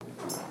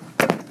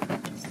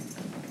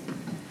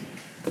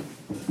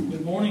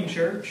Good morning,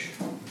 church.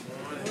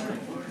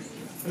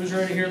 Who's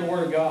ready to hear the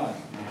Word of God?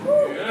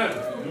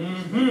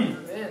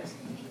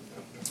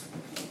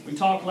 We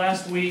talked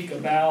last week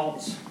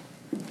about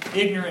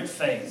ignorant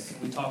faith.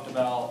 We talked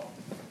about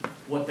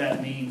what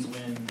that means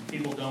when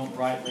people don't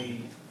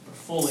rightly or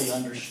fully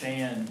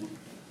understand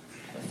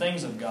the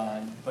things of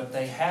God, but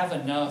they have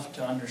enough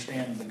to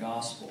understand the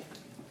gospel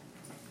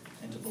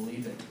and to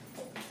believe it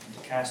and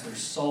to cast their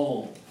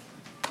soul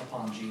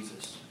upon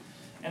Jesus.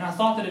 And I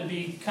thought that it'd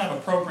be kind of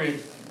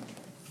appropriate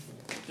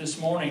this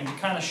morning to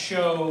kind of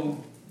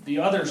show the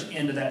other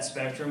end of that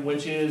spectrum,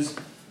 which is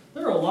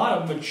there are a lot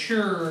of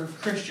mature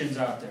Christians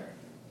out there.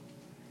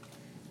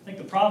 I think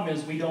the problem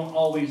is we don't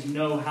always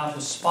know how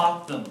to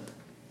spot them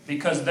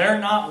because they're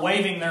not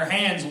waving their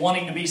hands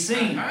wanting to be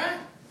seen.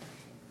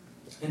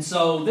 And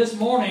so this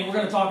morning we're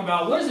going to talk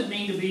about what does it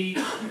mean to be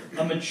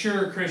a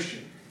mature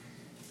Christian.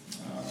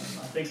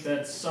 I think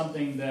that's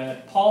something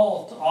that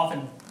Paul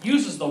often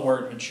uses the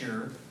word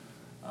mature.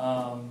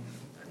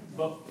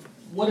 But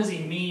what does he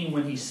mean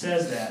when he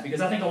says that?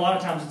 Because I think a lot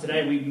of times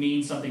today we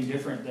mean something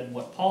different than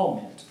what Paul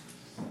meant.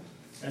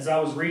 As I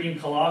was reading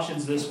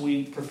Colossians this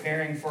week,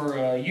 preparing for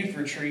a youth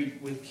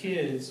retreat with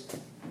kids,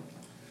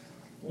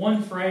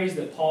 one phrase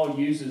that Paul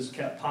uses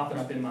kept popping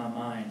up in my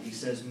mind. He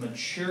says,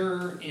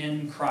 mature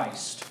in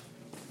Christ.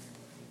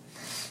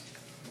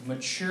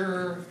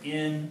 Mature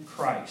in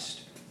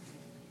Christ.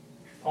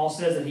 Paul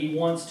says that he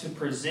wants to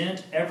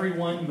present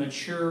everyone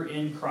mature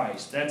in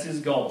Christ. That's his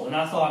goal. And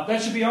I thought,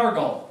 that should be our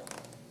goal.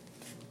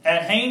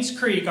 At Haynes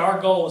Creek,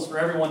 our goal is for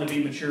everyone to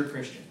be mature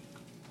Christian.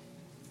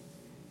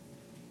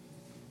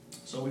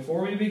 So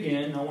before we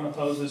begin, I want to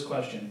pose this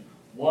question.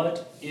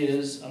 What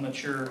is a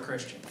mature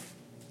Christian?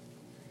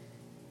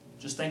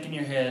 Just think in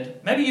your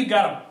head. Maybe you've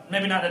got,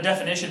 maybe not a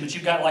definition, but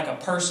you've got like a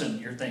person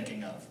you're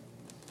thinking of.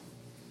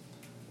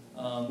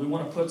 We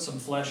want to put some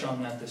flesh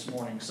on that this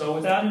morning. So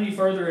without any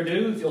further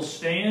ado, if you'll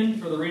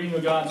stand for the reading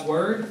of God's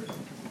Word.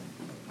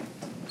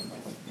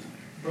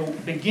 We're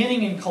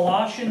beginning in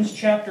Colossians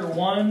chapter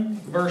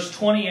 1, verse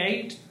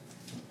 28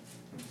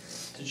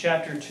 to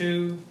chapter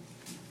 2,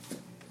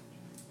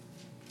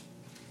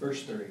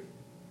 verse 3.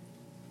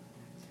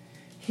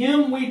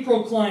 Him we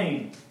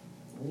proclaim,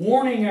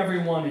 warning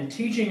everyone and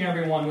teaching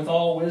everyone with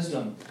all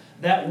wisdom,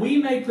 that we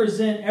may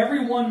present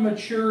everyone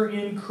mature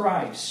in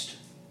Christ.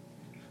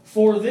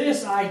 For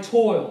this I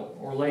toil,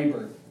 or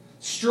labor,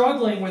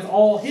 struggling with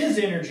all His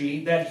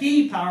energy that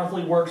He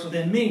powerfully works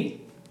within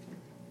me.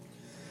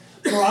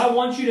 For I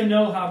want you to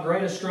know how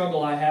great a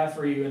struggle I have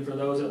for you and for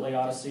those at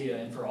Laodicea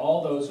and for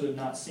all those who have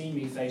not seen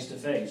me face to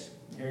face.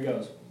 Here it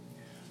goes.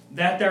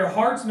 That their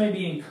hearts may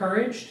be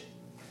encouraged,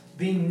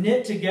 being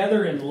knit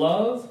together in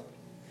love,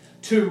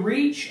 to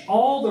reach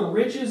all the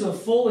riches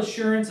of full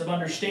assurance of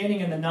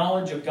understanding and the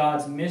knowledge of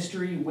God's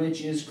mystery,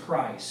 which is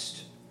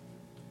Christ,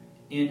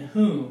 in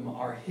whom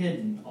are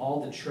hidden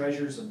all the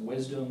treasures of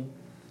wisdom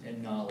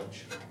and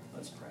knowledge.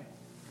 Let's pray.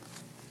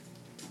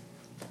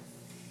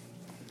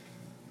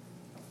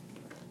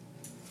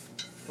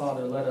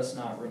 Father, let us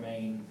not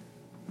remain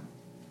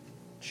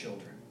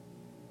children.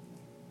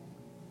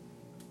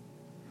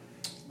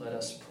 Let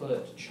us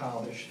put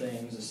childish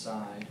things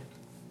aside.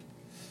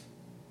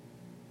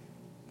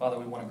 Father,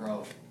 we want to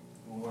grow.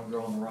 We want to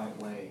grow in the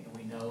right way. And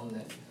we know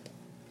that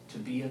to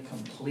be a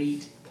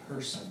complete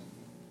person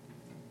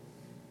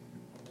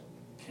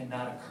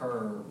cannot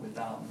occur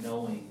without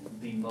knowing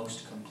the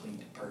most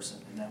complete person,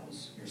 and that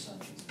was your Son,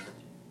 Jesus.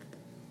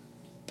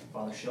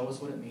 Father, show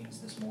us what it means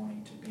this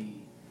morning to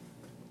be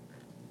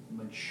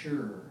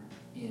mature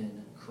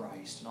in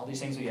Christ. And all these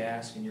things we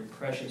ask in your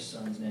precious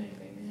Son's name.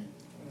 Amen.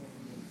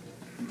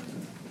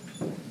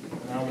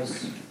 When I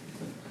was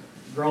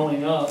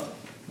growing up,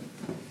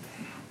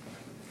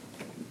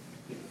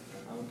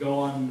 I would go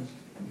on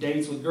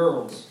dates with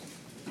girls.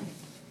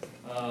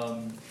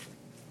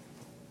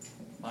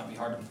 Might be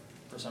hard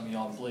for some of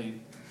y'all to believe,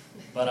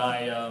 but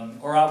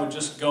I would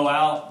just go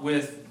out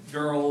with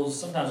girls.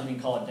 Sometimes we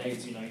can call it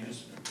dates, you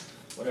just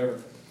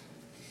whatever.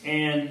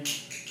 And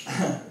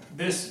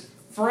this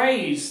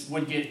phrase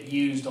would get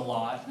used a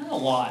lot, not a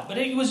lot, but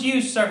it was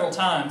used several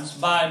times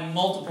by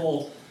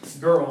multiple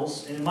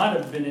girls, and it might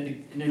have been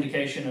an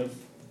indication of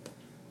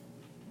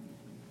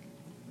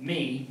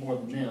me more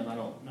than them. I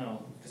don't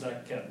know, because I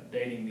kept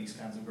dating these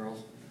kinds of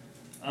girls.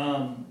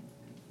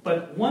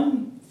 But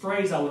one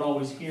phrase I would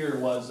always hear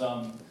was,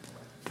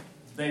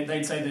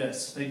 they'd say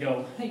this. They'd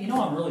go, hey,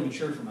 I'm really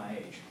mature for my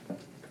age.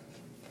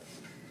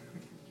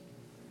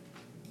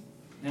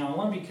 Now, I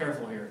want to be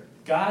careful here.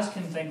 Guys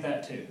can think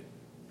that too.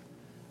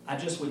 I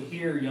just would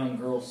hear young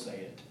girls say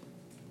it.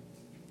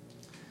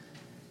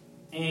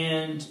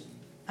 And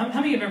how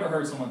many have ever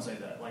heard someone say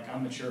that? Like,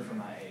 I'm mature for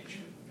my age.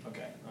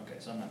 Okay,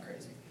 so I'm not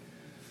crazy.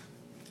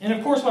 And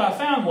of course, what I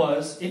found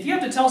was, if you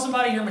have to tell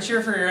somebody you're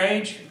mature for your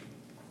age,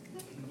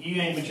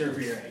 you ain't mature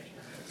for your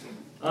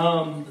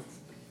age.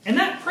 And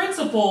that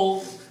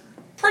principle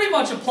pretty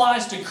much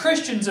applies to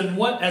Christians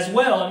as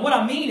well. And what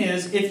I mean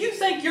is, if you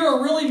think you're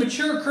a really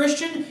mature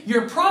Christian,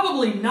 you're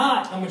probably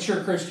not a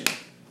mature Christian.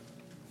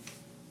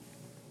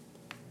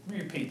 Let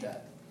me repeat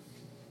that.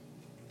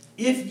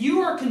 If you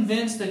are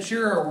convinced that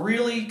you're a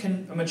really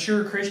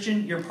mature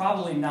Christian, you're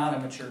probably not a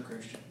mature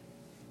Christian.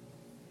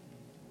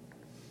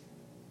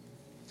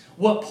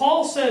 What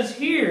Paul says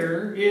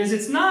here is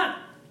it's not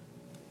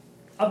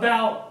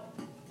about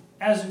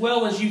as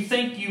well as you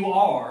think you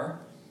are.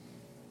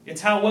 It's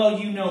how well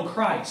you know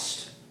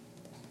Christ.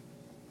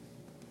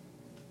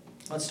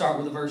 Let's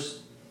start with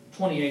verse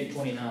 28 and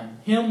 29.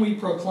 Him we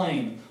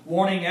proclaim,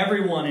 warning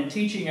everyone and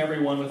teaching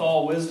everyone with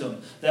all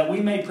wisdom, that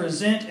we may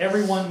present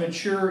everyone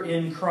mature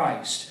in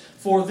Christ.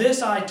 For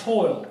this I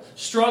toil,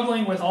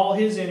 struggling with all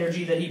His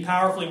energy that He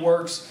powerfully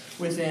works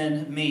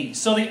within me.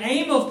 So the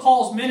aim of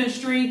Paul's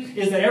ministry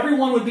is that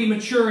everyone would be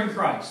mature in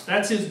Christ.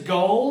 That's his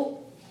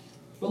goal.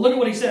 But look at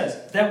what he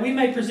says. That we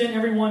may present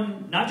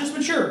everyone not just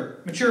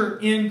mature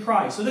in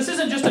Christ. So this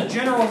isn't just a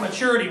general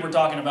maturity we're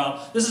talking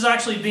about. This is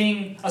actually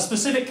being a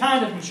specific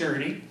kind of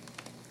maturity.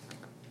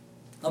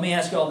 Let me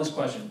ask you all this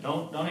question.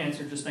 Don't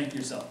answer, just think to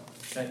yourself.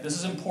 Okay? This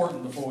is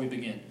important before we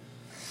begin.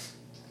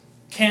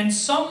 Can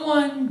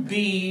someone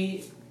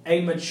be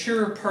a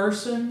mature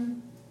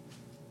person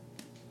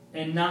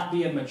and not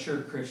be a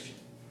mature Christian?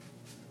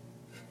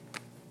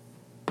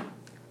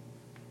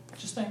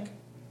 Just think.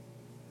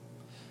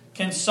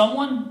 Can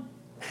someone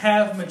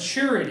have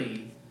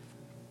maturity,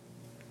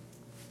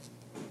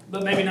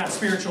 but maybe not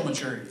spiritual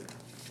maturity?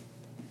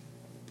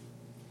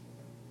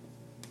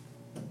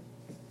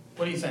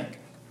 What do you think?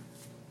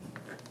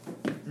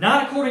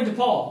 Not according to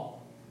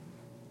Paul.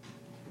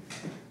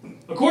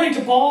 According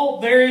to Paul,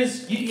 there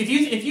is,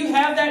 if you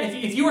have that,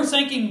 if you were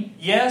thinking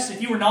yes,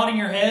 if you were nodding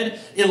your head,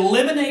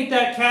 eliminate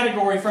that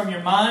category from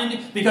your mind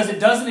because it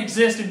doesn't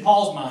exist in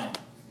Paul's mind.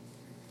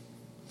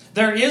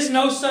 There is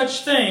no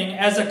such thing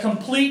as a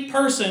complete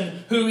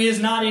person who is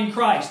not in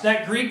Christ.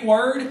 That Greek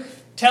word,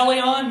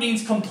 teleon,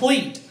 means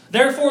complete.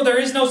 Therefore, there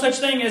is no such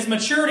thing as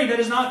maturity that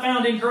is not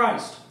found in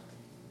Christ.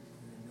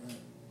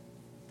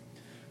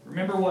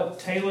 Remember what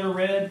Taylor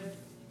read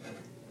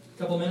a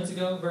couple minutes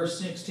ago? Verse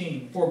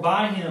 16. For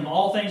by Him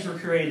all things were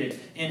created,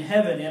 in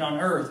heaven and on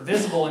earth,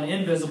 visible and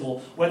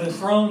invisible, whether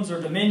thrones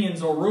or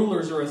dominions or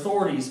rulers or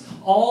authorities.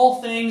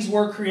 All things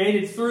were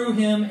created through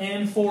Him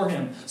and for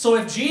Him. So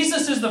if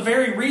Jesus is the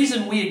very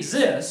reason we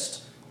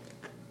exist,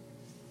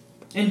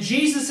 and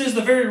Jesus is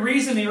the very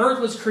reason the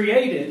earth was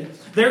created,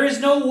 there is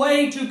no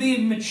way to be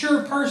a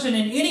mature person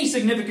in any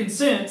significant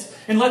sense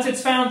unless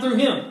it's found through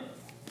Him.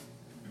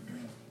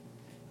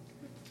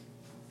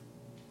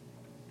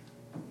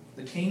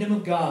 The kingdom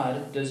of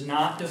God does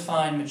not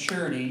define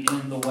maturity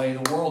in the way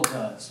the world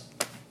does.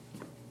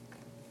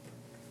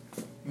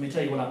 Let me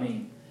tell you what I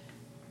mean.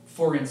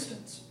 For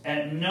instance,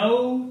 at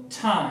no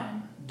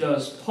time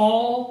does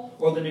Paul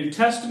or the New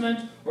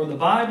Testament or the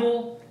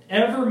Bible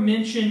ever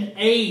mention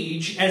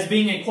age as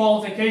being a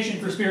qualification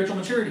for spiritual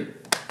maturity.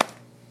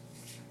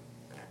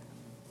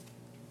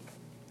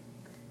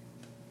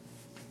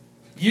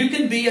 You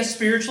can be a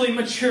spiritually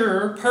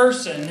mature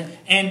person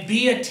and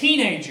be a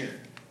teenager.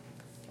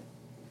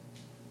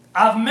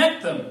 I've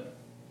met them.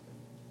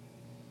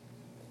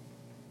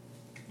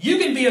 You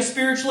can be a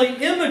spiritually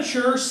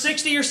immature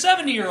 60 or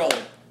 70-year-old.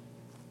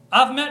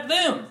 I've met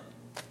them.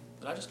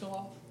 Did I just go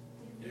off?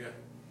 Yeah.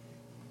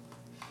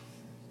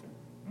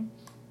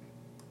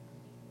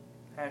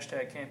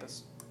 Hashtag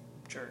campus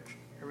church.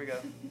 Here we go.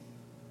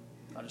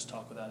 I'll just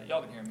talk without it.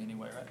 Y'all can hear me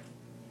anyway, right?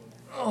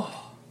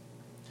 Oh.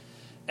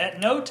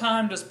 At no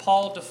time does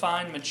Paul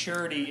define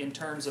maturity in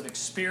terms of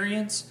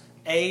experience,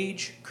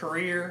 age,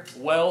 career,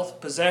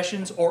 wealth,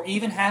 possessions, or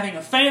even having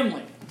a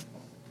family.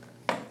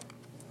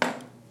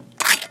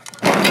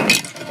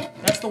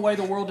 That's the way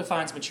the world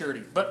defines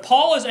maturity. But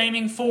Paul is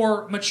aiming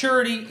for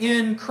maturity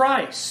in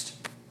Christ.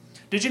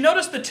 Did you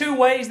notice the two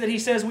ways that he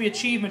says we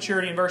achieve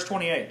maturity in verse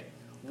 28?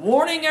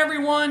 Warning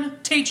everyone,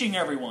 teaching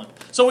everyone.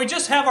 So we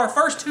just have our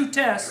first two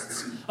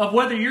tests of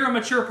whether you're a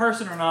mature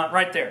person or not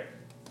right there.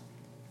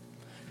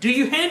 Do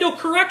you handle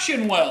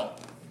correction well?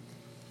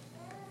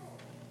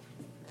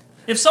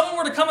 If someone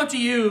were to come up to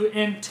you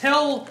and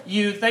tell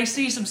you they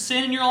see some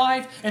sin in your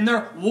life and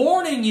they're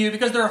warning you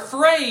because they're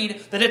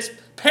afraid that it's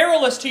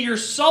perilous to your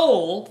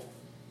soul,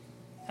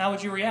 how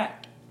would you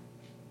react?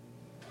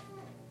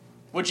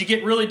 Would you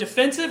get really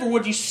defensive or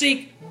would you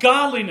seek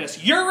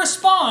godliness? Your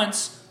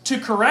response to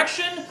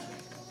correction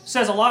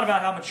says a lot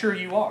about how mature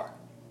you are.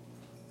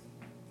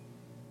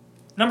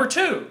 Number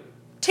two,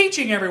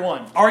 teaching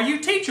everyone. Are you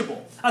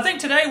teachable? I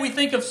think today we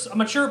think of a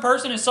mature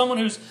person as someone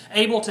who's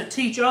able to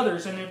teach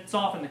others, and it's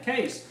often the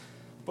case.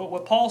 But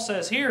what Paul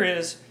says here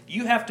is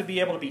you have to be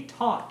able to be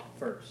taught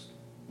first.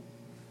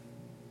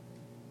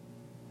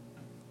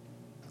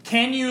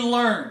 Can you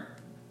learn?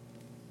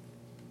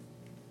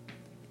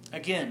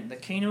 Again, the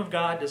kingdom of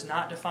God does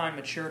not define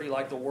maturity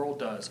like the world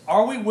does.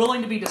 Are we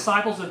willing to be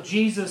disciples of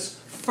Jesus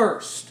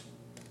first?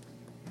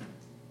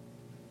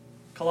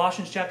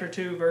 Colossians chapter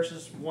 2,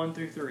 verses 1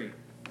 through 3.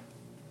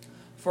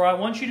 For I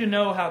want you to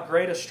know how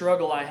great a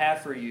struggle I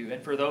have for you,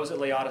 and for those at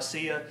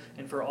Laodicea,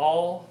 and for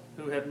all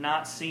who have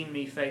not seen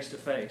me face to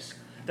face,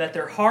 that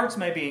their hearts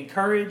may be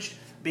encouraged,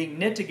 being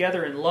knit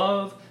together in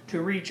love,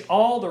 to reach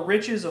all the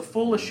riches of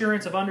full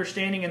assurance of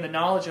understanding and the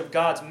knowledge of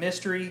God's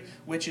mystery,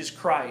 which is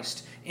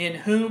Christ, in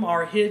whom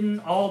are hidden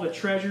all the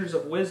treasures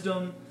of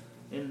wisdom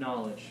and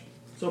knowledge.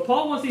 So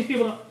Paul wants these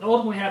people to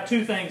ultimately have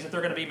two things if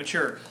they're going to be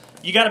mature.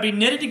 You got to be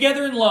knitted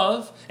together in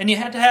love, and you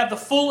have to have the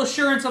full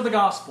assurance of the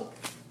gospel.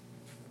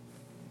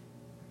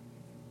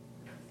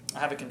 I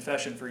have a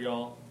confession for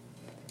y'all.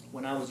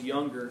 When I was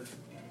younger,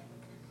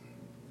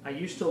 I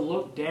used to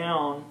look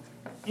down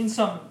in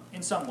some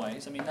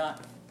ways. I mean,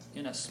 not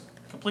in a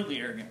completely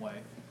arrogant way.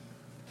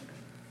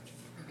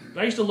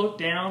 But I used to look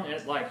down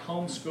at like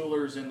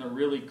homeschoolers and the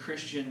really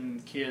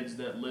Christian kids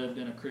that lived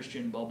in a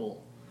Christian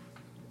bubble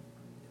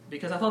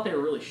because I thought they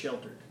were really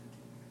sheltered.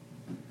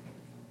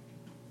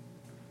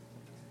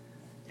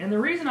 And the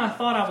reason I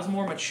thought I was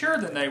more mature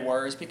than they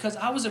were is because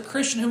I was a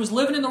Christian who was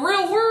living in the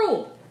real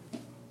world.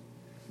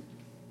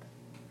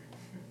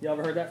 Y'all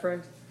ever heard that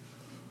phrase?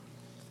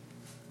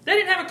 They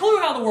didn't have a clue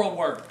how the world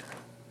worked.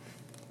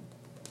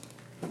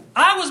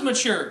 I was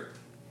mature.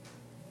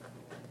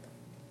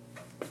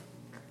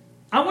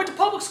 I went to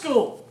public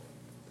school.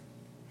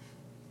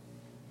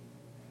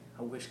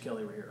 I wish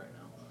Kelly were here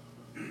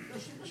right now.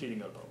 She didn't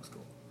go to public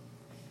school.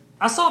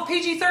 I saw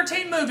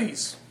PG-13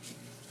 movies.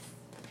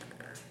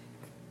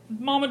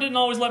 Mama didn't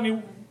always let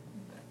me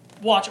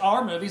watch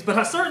R movies, but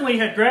I certainly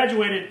had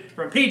graduated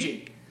from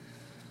PG.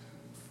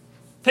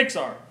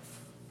 Pixar.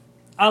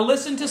 I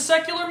listened to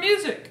secular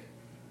music.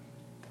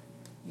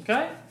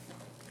 Okay?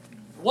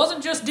 It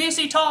wasn't just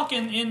DC talk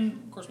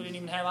of course we didn't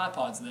even have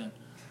iPods then.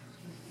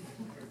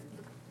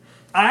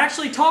 I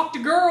actually talked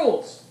to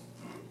girls.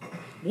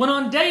 Went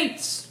on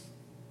dates.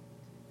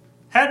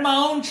 Had my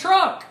own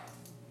truck.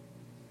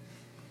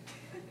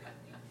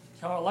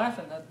 Y'all are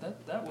laughing.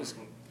 That was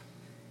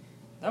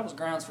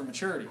grounds for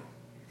maturity.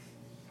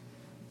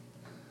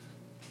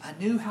 I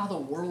knew how the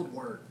world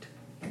worked.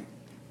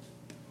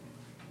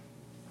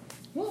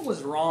 What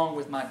was wrong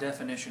with my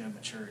definition of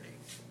maturity?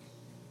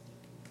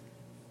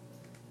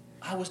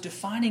 I was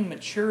defining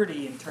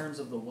maturity in terms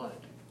of the what?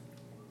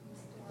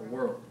 The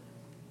world.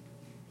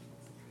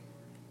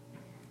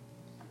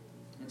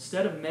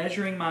 Instead of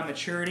measuring my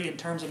maturity in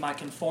terms of my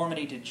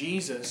conformity to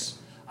Jesus,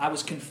 I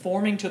was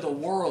conforming to the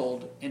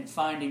world and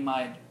finding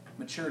my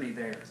maturity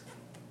there.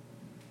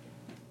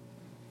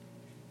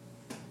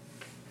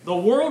 The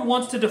world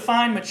wants to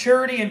define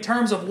maturity in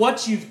terms of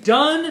what you've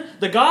done.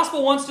 The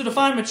gospel wants to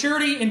define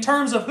maturity in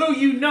terms of who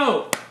you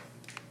know.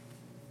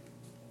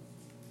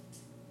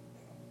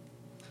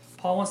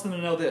 Paul wants them to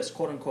know this,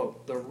 quote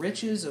unquote, the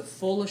riches of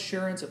full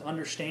assurance of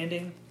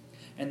understanding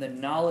and the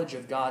knowledge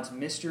of God's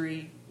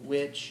mystery,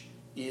 which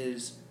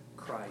is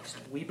Christ.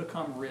 We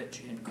become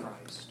rich in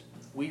Christ.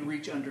 We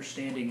reach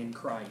understanding in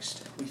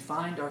Christ. We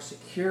find our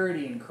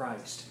security in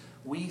Christ.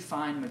 We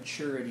find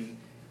maturity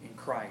in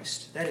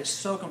Christ. That is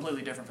so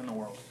completely different from the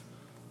world.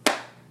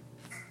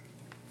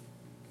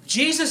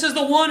 Jesus is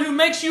the one who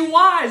makes you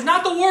wise,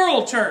 not the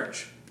world,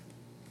 church.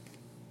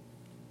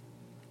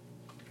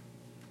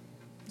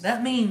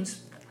 That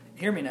means,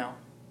 hear me now,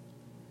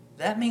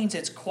 that means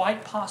it's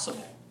quite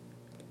possible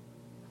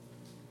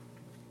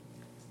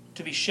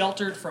to be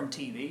sheltered from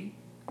TV,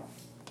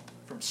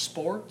 from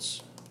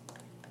sports,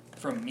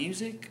 from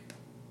music,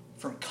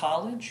 from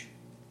college,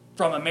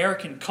 from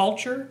American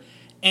culture,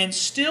 and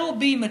still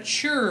be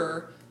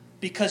mature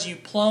because you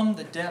plumb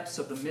the depths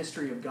of the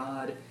mystery of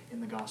God in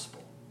the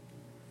gospel.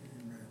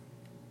 Amen.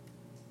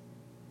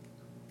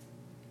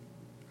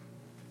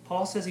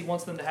 Paul says he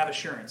wants them to have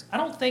assurance. I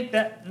don't think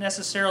that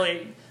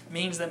necessarily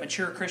means that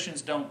mature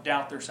Christians don't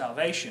doubt their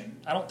salvation.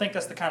 I don't think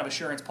that's the kind of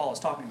assurance Paul is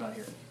talking about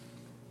here.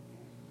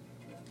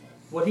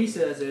 What he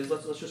says is,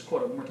 let's just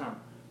quote it one more time.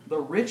 The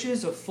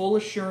riches of full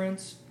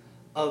assurance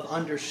of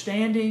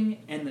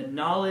understanding and the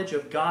knowledge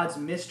of God's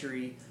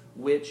mystery,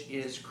 which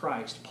is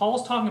Christ.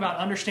 Paul's talking about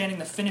understanding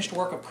the finished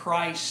work of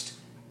Christ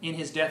in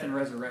His death and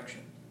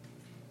resurrection.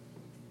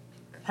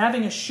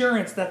 Having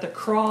assurance that the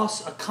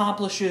cross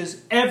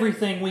accomplishes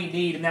everything we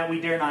need and that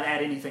we dare not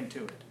add anything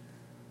to it.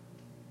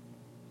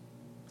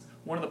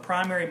 One of the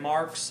primary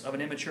marks of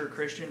an immature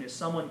Christian is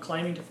someone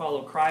claiming to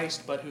follow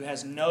Christ but who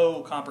has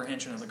no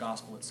comprehension of the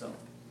gospel itself.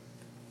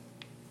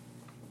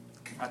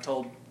 I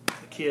told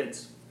the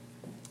kids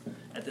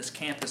at this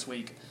camp this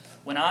week,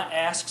 when I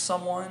ask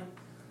someone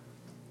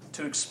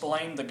to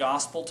explain the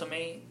gospel to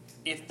me,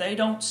 if I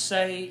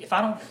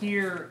don't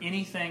hear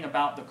anything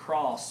about the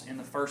cross in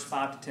the first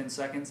 5 to 10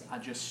 seconds, I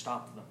just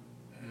stop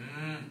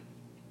them.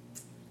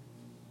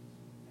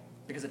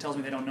 Because it tells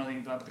me they don't know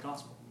anything about the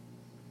gospel.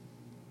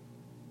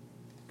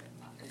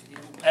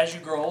 As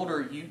you grow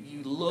older,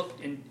 you look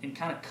and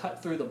kind of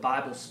cut through the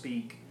Bible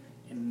speak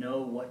and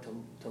know what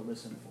to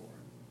listen for.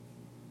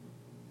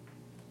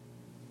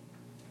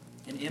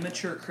 An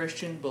immature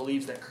Christian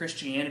believes that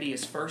Christianity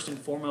is first and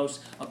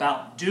foremost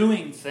about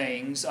doing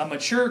things. A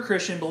mature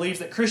Christian believes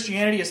that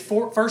Christianity is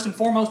first and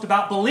foremost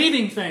about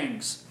believing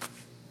things.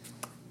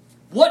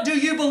 What do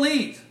you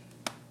believe?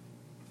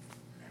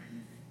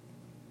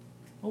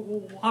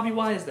 Well, Javi,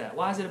 why is that?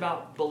 Why is it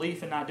about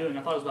belief and not doing?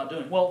 I thought it was about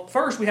doing. Well,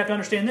 first we have to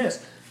understand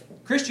this.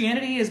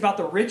 Christianity is about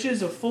the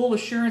riches of full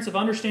assurance of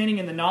understanding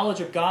and the knowledge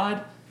of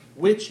God,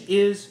 which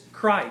is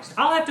Christ.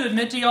 I'll have to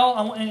admit to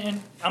y'all,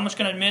 and I'm just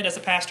going to admit as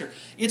a pastor,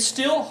 it's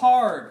still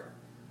hard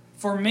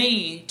for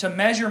me to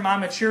measure my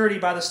maturity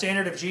by the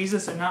standard of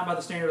Jesus and not by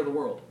the standard of the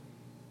world.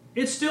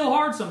 It's still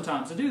hard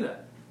sometimes to do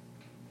that.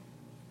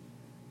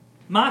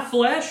 My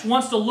flesh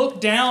wants to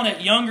look down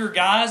at younger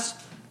guys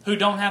who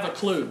don't have a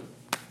clue,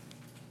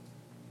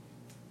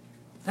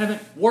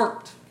 haven't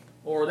worked,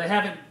 or they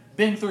haven't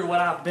been through what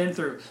I've been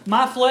through.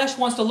 My flesh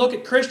wants to look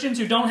at Christians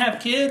who don't have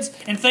kids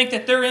and think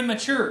that they're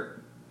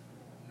immature.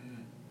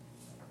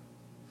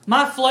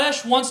 My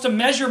flesh wants to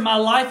measure my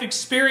life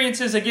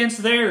experiences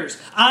against theirs.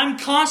 I'm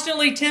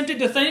constantly tempted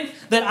to think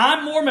that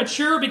I'm more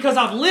mature because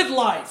I've lived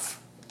life.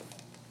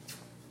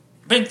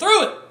 Been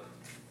through it.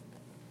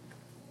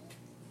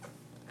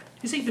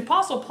 You see, the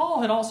Apostle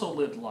Paul had also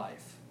lived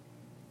life.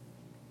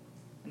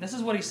 And this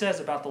is what he says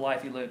about the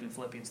life he lived in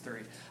Philippians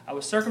 3. I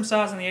was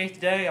circumcised on the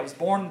 8th day. I was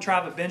born in the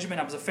tribe of Benjamin.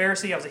 I was a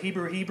Pharisee. I was a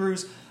Hebrew of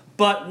Hebrews.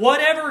 But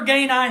whatever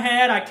gain I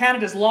had, I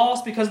counted as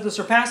loss because of the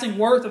surpassing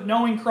worth of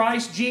knowing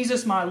Christ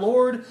Jesus my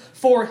Lord.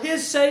 For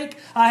His sake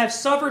I have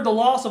suffered the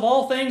loss of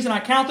all things, and I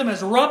count them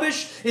as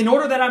rubbish in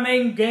order that I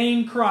may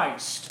gain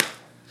Christ.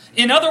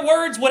 In other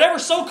words, whatever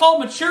so-called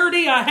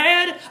maturity I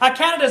had, I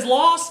counted as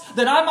loss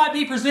that I might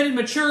be presented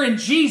mature in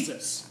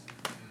Jesus.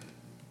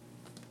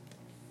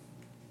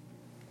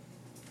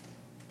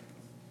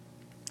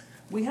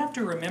 We have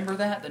to remember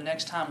that the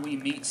next time we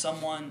meet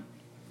someone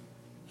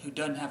who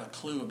doesn't have a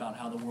clue about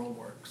how the world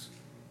works.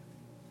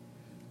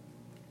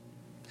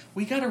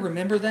 We got to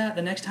remember that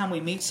the next time we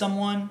meet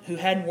someone who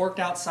hadn't worked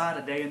outside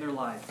a day in their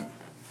life.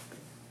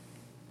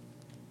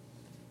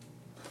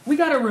 We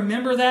got to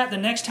remember that the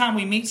next time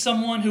we meet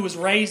someone who was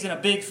raised in a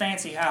big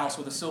fancy house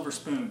with a silver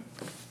spoon.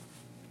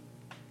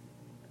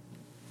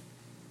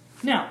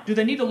 Now, do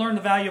they need to learn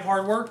the value of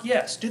hard work?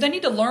 Yes. Do they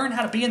need to learn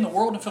how to be in the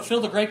world and fulfill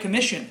the Great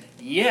Commission?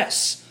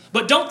 Yes.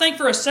 But don't think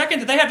for a second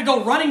that they have to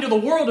go running to the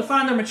world to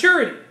find their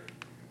maturity.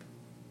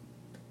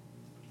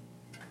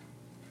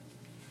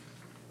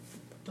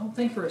 Don't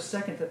think for a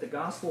second that the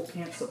gospel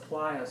can't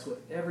supply us with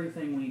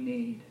everything we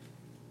need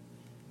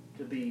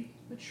to be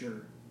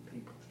mature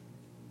people.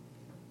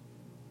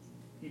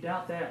 You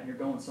doubt that and you're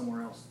going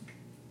somewhere else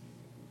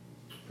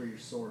for your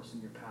source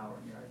and your power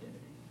and your identity.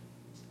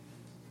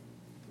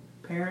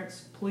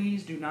 Parents,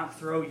 please do not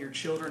throw your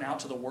children out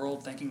to the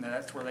world thinking that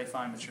that's where they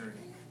find maturity.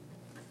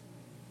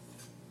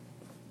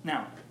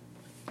 Now,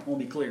 I want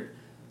to be clear.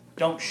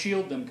 Don't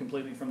shield them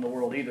completely from the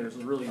world either. There's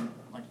really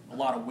like a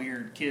lot of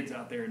weird kids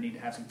out there who need to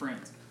have some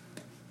friends.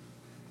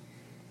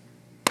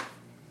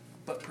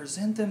 But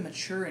present them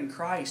mature in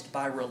Christ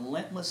by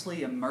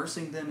relentlessly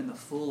immersing them in the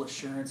full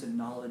assurance and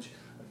knowledge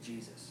of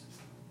Jesus.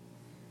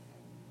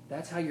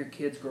 That's how your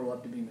kids grow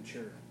up to be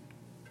mature.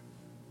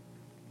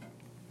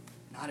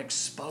 Not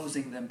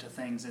exposing them to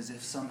things as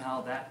if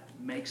somehow that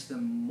makes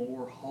them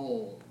more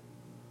whole.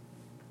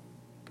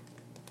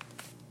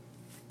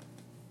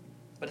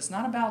 But it's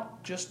not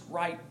about just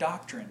right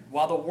doctrine.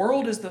 While the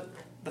Word is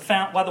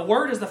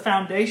the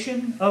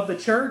foundation of the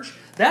church,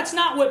 that's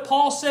not what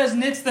Paul says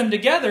knits them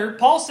together.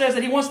 Paul says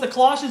that he wants the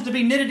Colossians to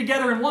be knitted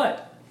together in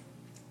what?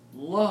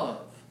 Love.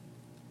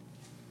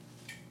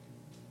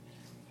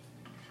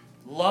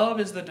 Love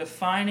is the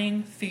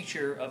defining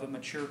feature of a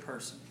mature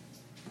person.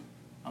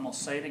 I'm going to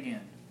say it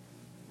again.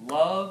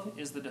 Love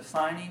is the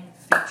defining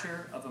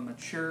feature of a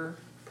mature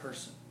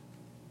person.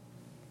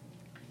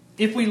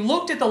 If we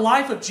looked at the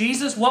life of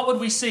Jesus, what would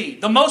we see?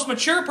 The most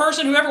mature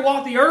person who ever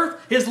walked the earth,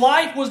 his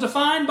life was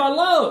defined by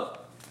love.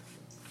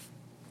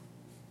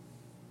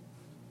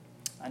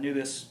 I knew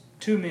this.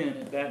 2 men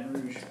at Baton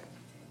Rouge,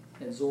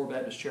 at Zor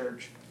Baptist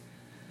Church.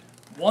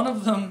 One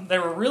of them, they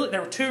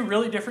were 2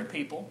 really different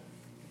people.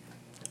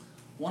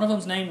 One of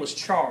them's name was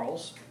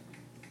Charles,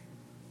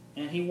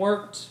 and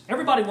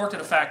everybody worked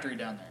at a factory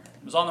down there.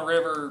 It was on the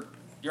river,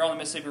 you're on the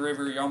Mississippi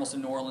River, you're almost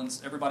in New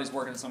Orleans, everybody's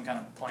working at some kind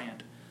of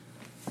plant.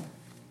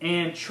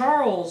 And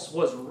Charles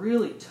was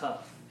really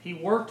tough. He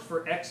worked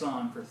for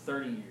Exxon for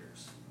 30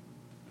 years.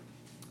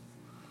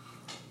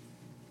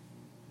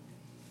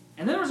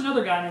 And then there was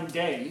another guy named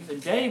Dave, and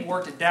Dave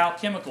worked at Dow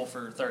Chemical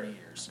for 30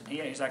 years. And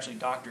he's actually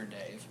Dr.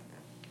 Dave.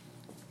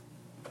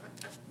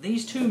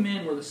 These 2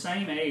 men were the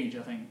same age,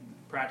 I think,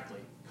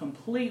 practically.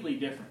 Completely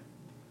different.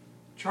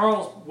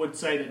 Charles would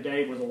say that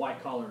Dave was a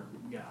white-collar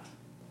guy.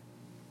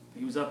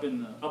 He was up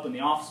in the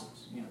offices.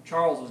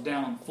 Charles was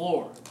down on the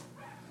floor.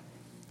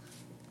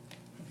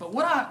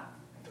 But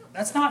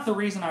that's not the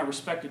reason I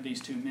respected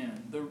these 2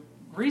 men. The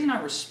reason I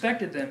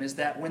respected them is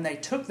that when they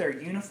took their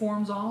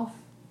uniforms off,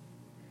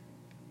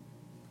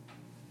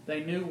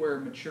 they knew where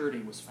maturity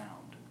was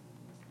found.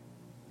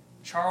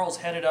 Charles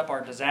headed up our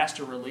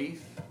disaster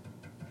relief,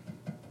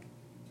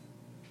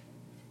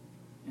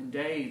 and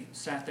Dave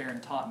sat there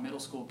and taught middle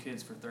school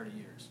kids for 30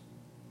 years.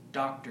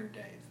 Dr.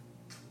 Dave.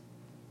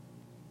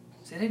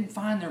 See, they didn't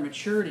find their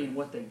maturity in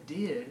what they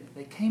did.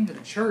 They came to the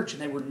church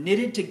and they were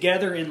knitted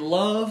together in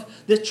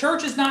love. The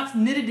church is not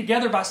knitted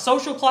together by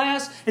social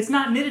class. It's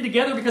not knitted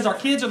together because our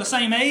kids are the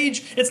same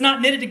age. It's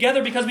not knitted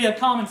together because we have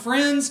common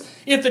friends.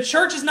 If the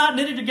church is not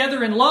knitted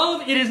together in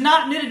love, it is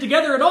not knitted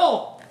together at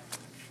all.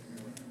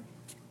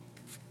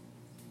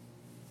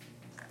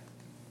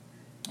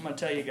 I'm going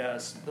to tell you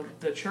guys,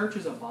 the church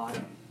is a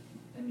body,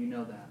 and you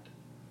know that.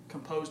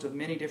 Composed of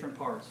many different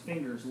parts,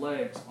 fingers,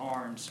 legs,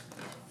 arms,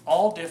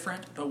 all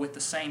different, but with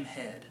the same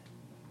head.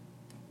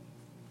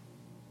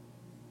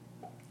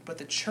 But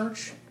the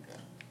church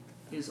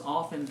is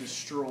often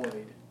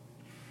destroyed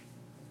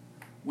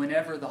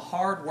whenever the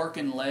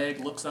hard-working leg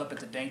looks up at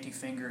the dainty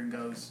finger and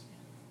goes,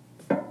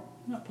 "I'm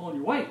not pulling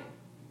your weight."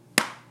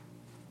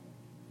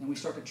 And we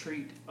start to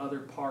treat other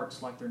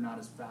parts like they're not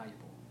as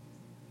valuable.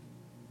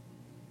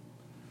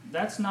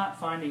 That's not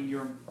finding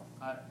your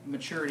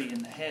maturity in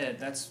the head.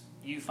 That's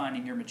you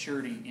finding your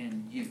maturity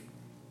in you.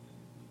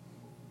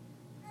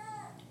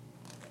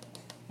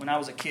 When I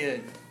was a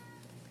kid,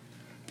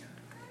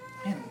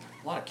 man,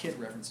 a lot of kid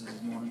references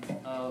this morning.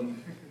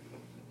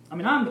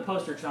 I'm the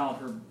poster child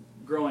for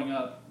growing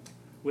up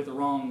with the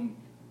wrong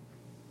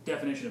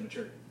definition of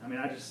maturity.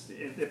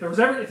 If there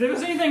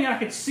was anything I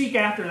could seek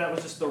after that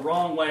was just the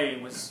wrong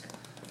way,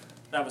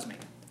 that was me.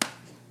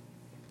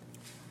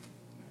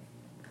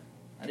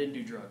 I didn't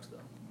do drugs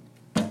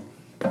though.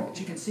 But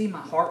you can see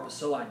my heart was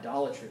so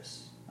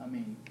idolatrous.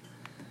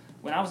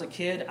 When I was a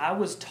kid, I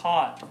was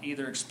taught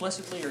either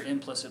explicitly or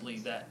implicitly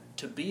that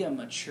to be a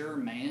mature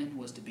man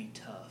was to be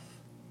tough.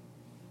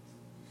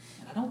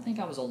 And I don't think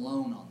I was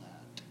alone on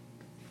that.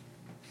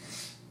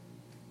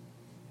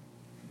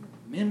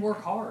 Men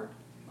work hard.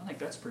 I think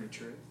that's pretty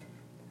true.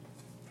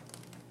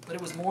 But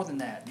it was more than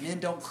that. Men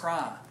don't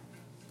cry.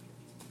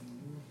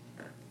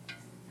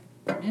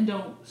 Men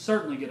don't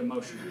certainly get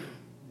emotional.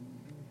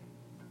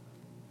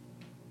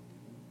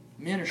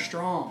 Men are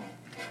strong.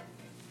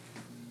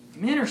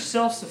 Men are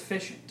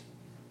self-sufficient.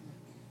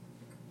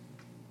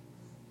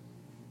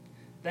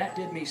 That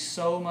did me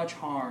so much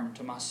harm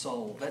to my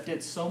soul. That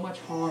did so much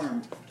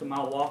harm to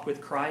my walk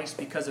with Christ,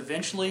 because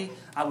eventually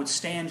I would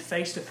stand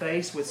face to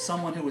face with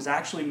someone who was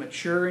actually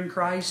mature in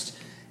Christ,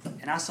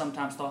 and I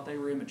sometimes thought they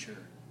were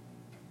immature.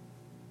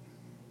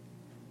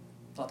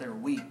 Thought they were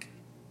weak.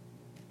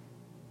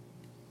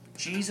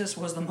 Jesus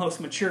was the most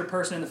mature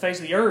person in the face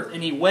of the earth,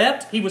 and He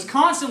wept. He was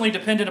constantly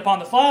dependent upon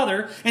the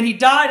Father, and He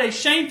died a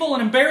shameful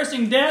and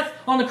embarrassing death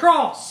on the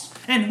cross.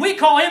 And we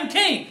call Him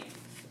King.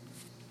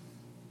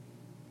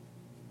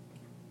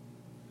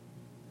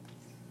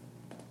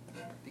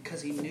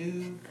 Because He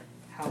knew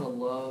how to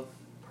love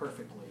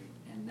perfectly,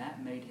 and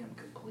that made Him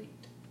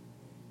complete.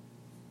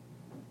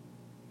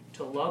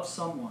 To love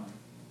someone,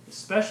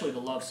 especially to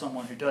love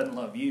someone who doesn't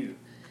love you,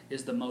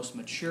 is the most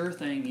mature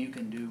thing you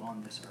can do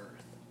on this earth.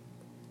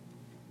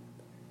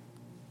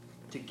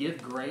 To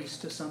give grace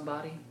to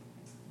somebody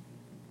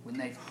when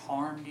they've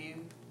harmed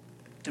you.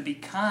 To be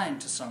kind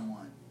to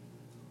someone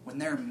when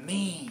they're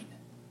mean.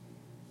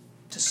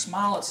 To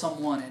smile at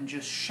someone and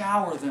just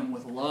shower them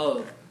with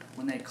love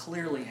when they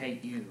clearly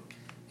hate you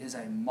is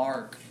a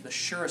mark, the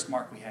surest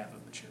mark we have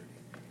of maturity.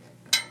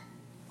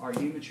 Are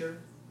you mature?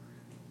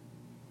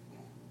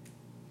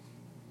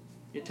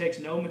 It takes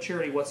no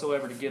maturity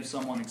whatsoever to give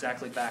someone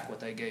exactly back what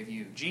they gave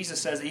you.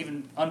 Jesus says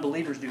even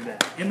unbelievers do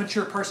that.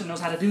 Immature person knows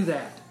how to do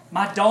that.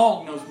 My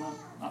dog knows.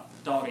 My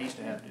dog, I used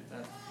to have to do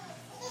that.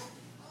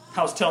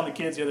 I was telling the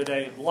kids the other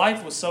day,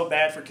 life was so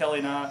bad for Kelly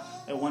and I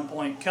at one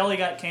point. Kelly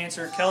got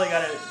cancer. Kelly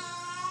got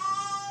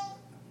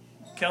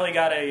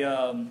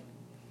a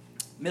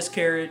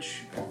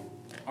miscarriage.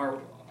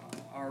 Our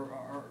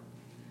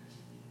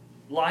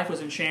life was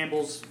in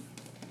shambles.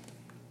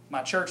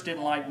 My church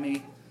didn't like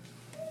me.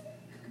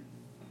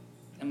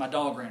 And my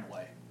dog ran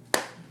away.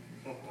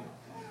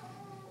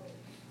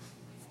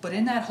 But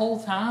in that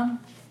whole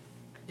time,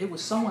 it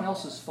was someone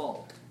else's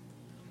fault.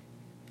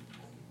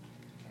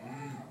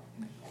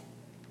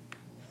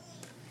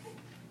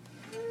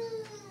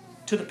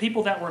 To the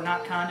people that were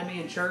not kind to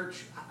me in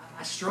church,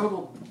 I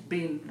struggled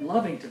being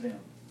loving to them.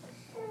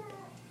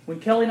 When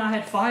Kelly and I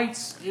had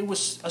fights, it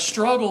was a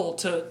struggle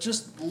to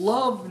just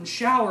love and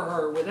shower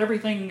her with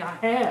everything I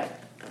had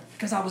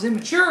because I was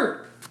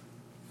immature.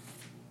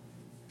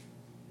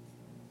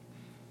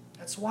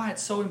 That's why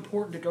it's so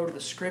important to go to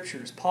the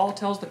Scriptures. Paul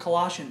tells the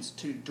Colossians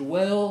to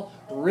dwell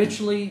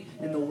richly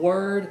in the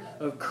Word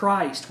of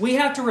Christ. We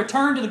have to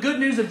return to the good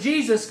news of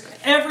Jesus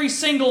every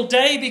single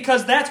day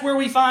because that's where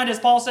we find, as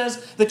Paul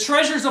says, the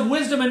treasures of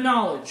wisdom and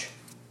knowledge.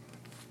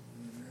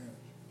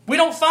 We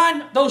don't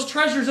find those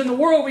treasures in the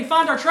world. We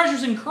find our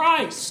treasures in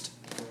Christ.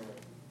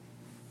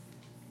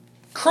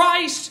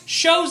 Christ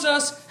shows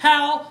us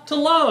how to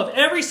love.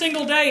 Every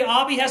single day,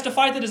 Abby has to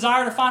fight the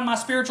desire to find my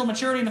spiritual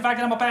maturity in the fact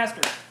that I'm a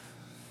pastor.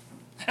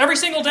 Every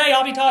single day,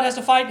 Abby Todd has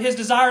to fight his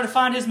desire to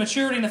find his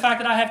maturity in the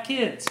fact that I have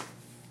kids.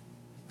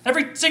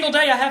 Every single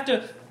day, I have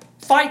to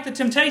fight the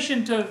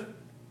temptation to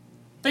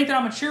think that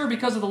I'm mature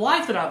because of the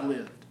life that I've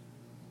lived.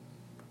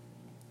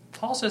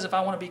 Paul says if I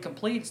want to be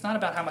complete, it's not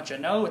about how much I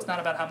know, it's not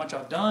about how much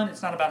I've done,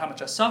 it's not about how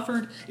much I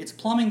suffered, it's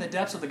plumbing the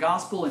depths of the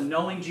gospel and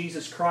knowing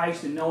Jesus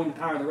Christ and knowing the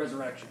power of the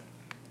resurrection.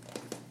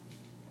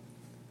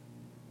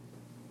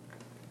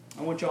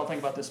 I want you all to think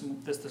about this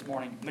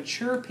morning.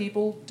 Mature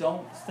people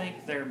don't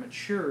think they're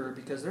mature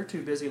because they're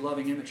too busy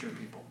loving immature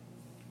people.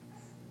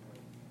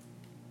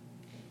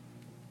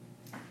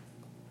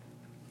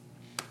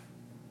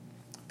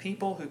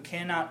 People who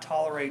cannot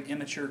tolerate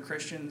immature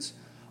Christians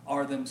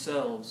are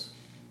themselves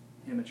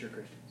immature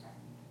Christians.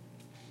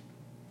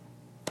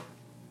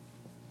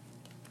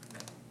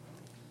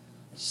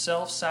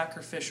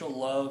 Self-sacrificial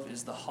love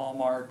is the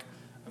hallmark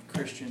of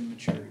Christian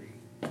maturity.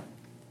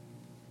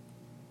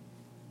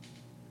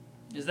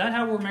 Is that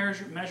how we're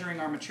measuring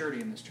our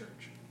maturity in this church?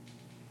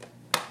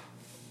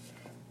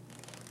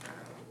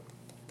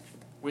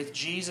 With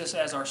Jesus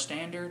as our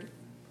standard?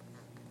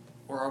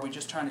 Or are we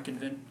just trying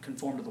to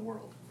conform to the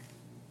world?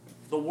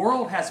 The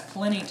world has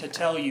plenty to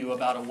tell you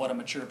about what a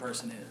mature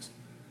person is.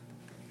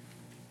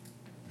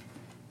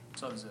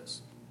 So does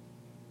this.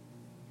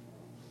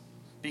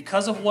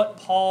 Because of what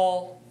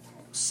Paul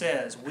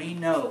says, we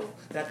know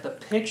that the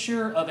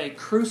picture of a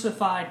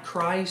crucified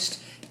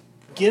Christ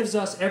gives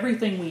us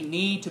everything we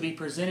need to be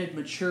presented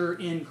mature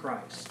in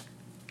Christ.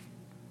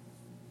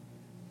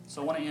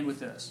 So I want to end with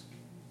this.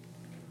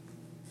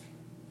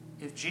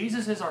 If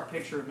Jesus is our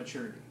picture of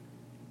maturity,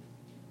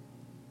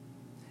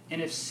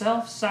 and if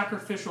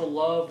self-sacrificial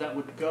love that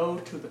would go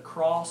to the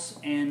cross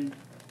and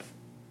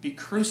be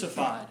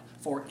crucified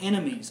for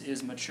enemies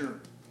is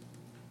mature,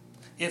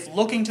 if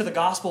looking to the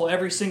gospel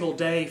every single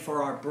day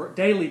for our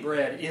daily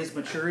bread is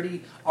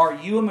maturity, are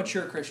you a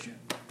mature Christian?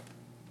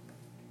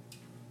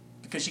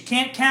 Because you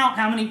can't count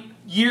how many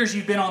years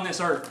you've been on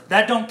this earth.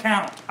 That don't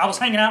count. I was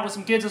hanging out with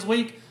some kids this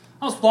week.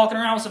 I was walking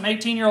around with some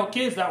 18-year-old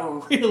kids that were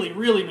really,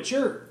 really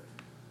mature.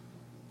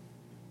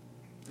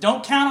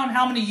 Don't count on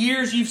how many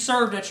years you've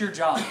served at your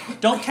job.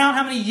 Don't count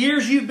how many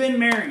years you've been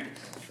married.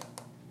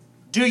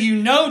 Do you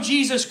know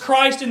Jesus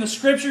Christ in the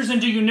Scriptures and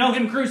do you know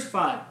Him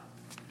crucified?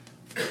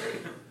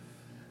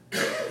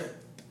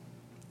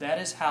 That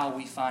is how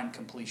we find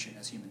completion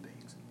as human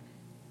beings.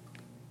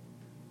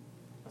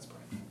 Let's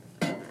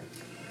pray.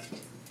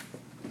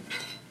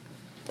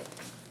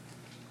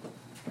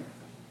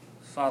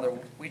 Father,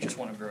 we just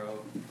want to grow.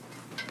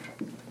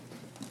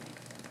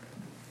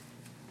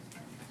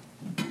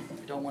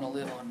 We don't want to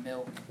live on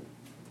milk.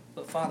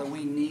 But Father,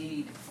 we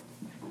need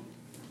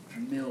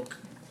milk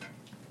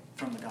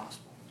from the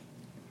gospel.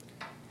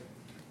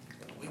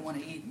 We want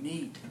to eat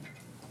meat.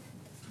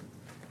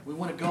 We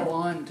want to go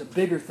on to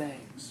bigger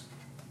things.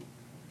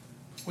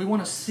 We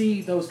want to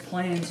see those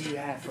plans you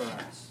have for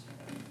us.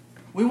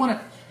 We want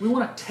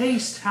to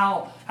taste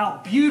how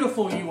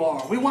beautiful you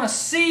are. We want to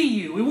see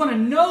you. We want to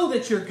know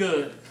that you're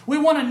good. We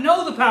want to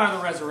know the power of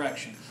the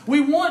resurrection. We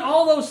want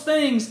all those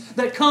things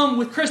that come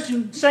with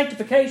Christian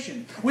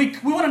sanctification. We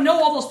want to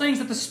know all those things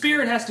that the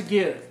Spirit has to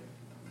give.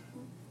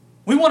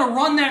 We want to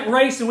run that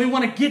race and we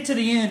want to get to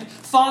the end.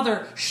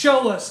 Father,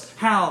 show us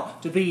how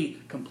to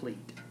be complete.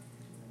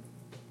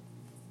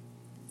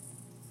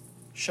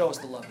 Show us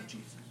the love of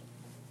Jesus.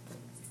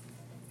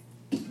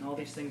 And all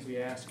these things we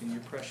ask in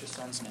your precious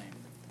Son's name.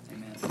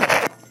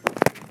 Amen.